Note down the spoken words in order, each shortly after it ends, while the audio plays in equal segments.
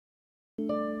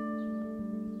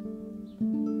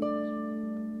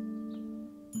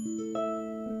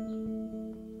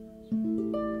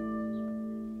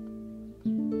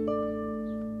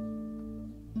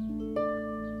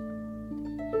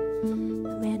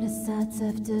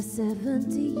After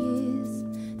 70 years,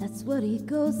 that's what he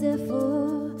goes there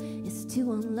for, is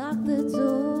to unlock the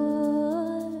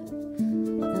door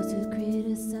of those who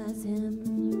criticize him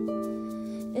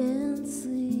and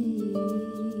sleep.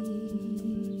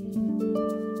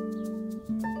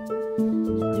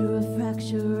 And through a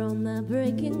fracture on that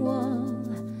breaking wall,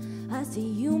 I see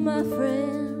you, my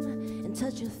friend, and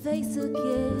touch your face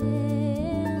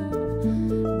again.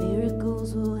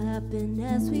 Miracles will happen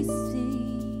as we speak.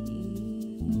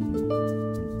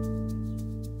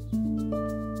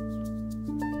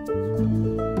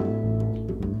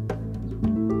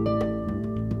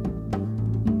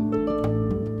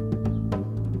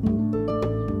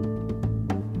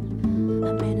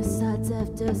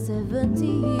 After 70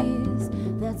 years,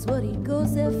 that's what he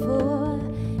goes there for,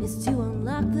 is to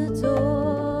unlock the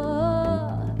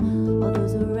door. All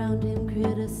those around him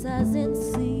criticize and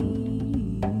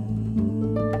sleep.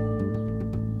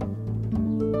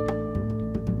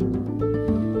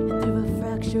 And through a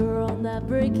fracture on that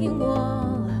breaking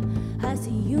wall, I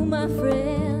see you, my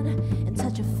friend, and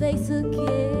touch your face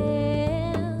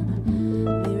again.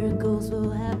 Miracles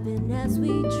will happen as we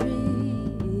dream.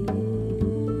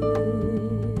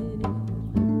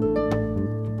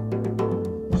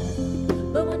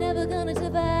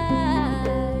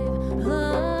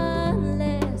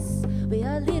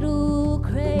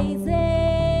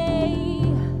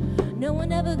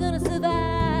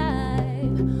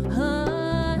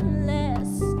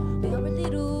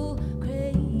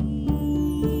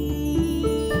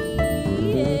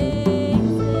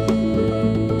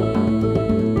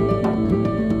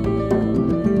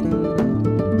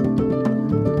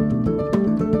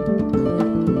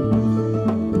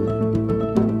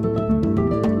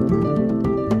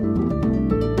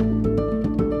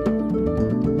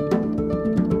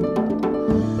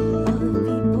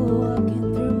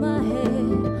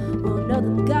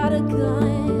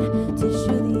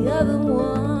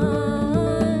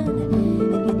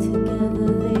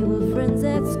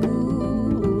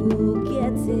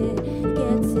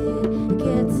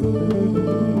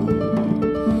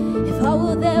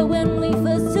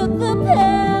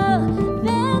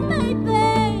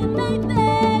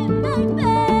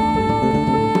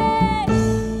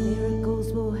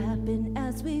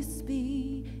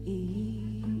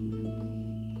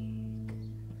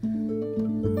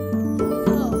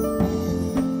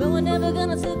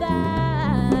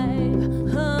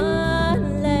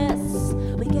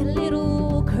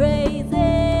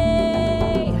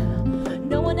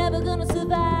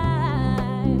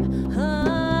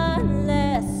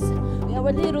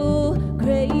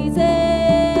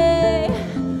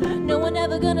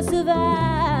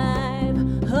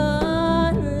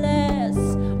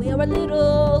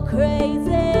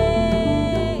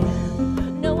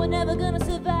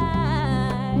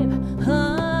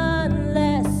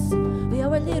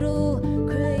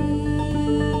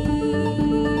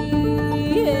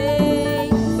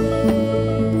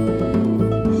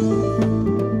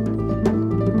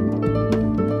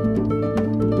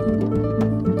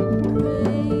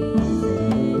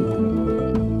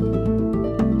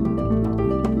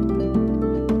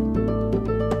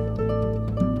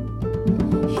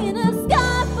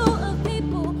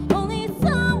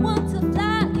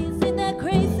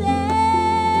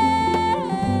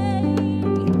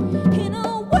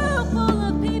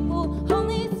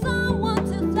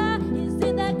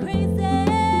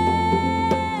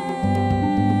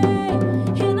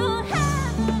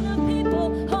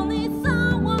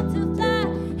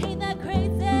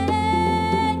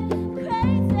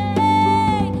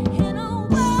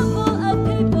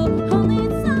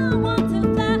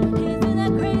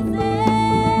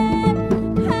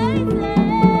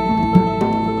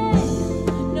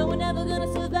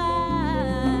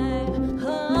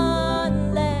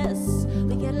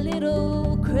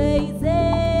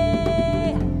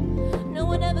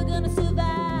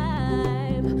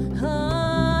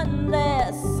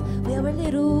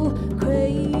 little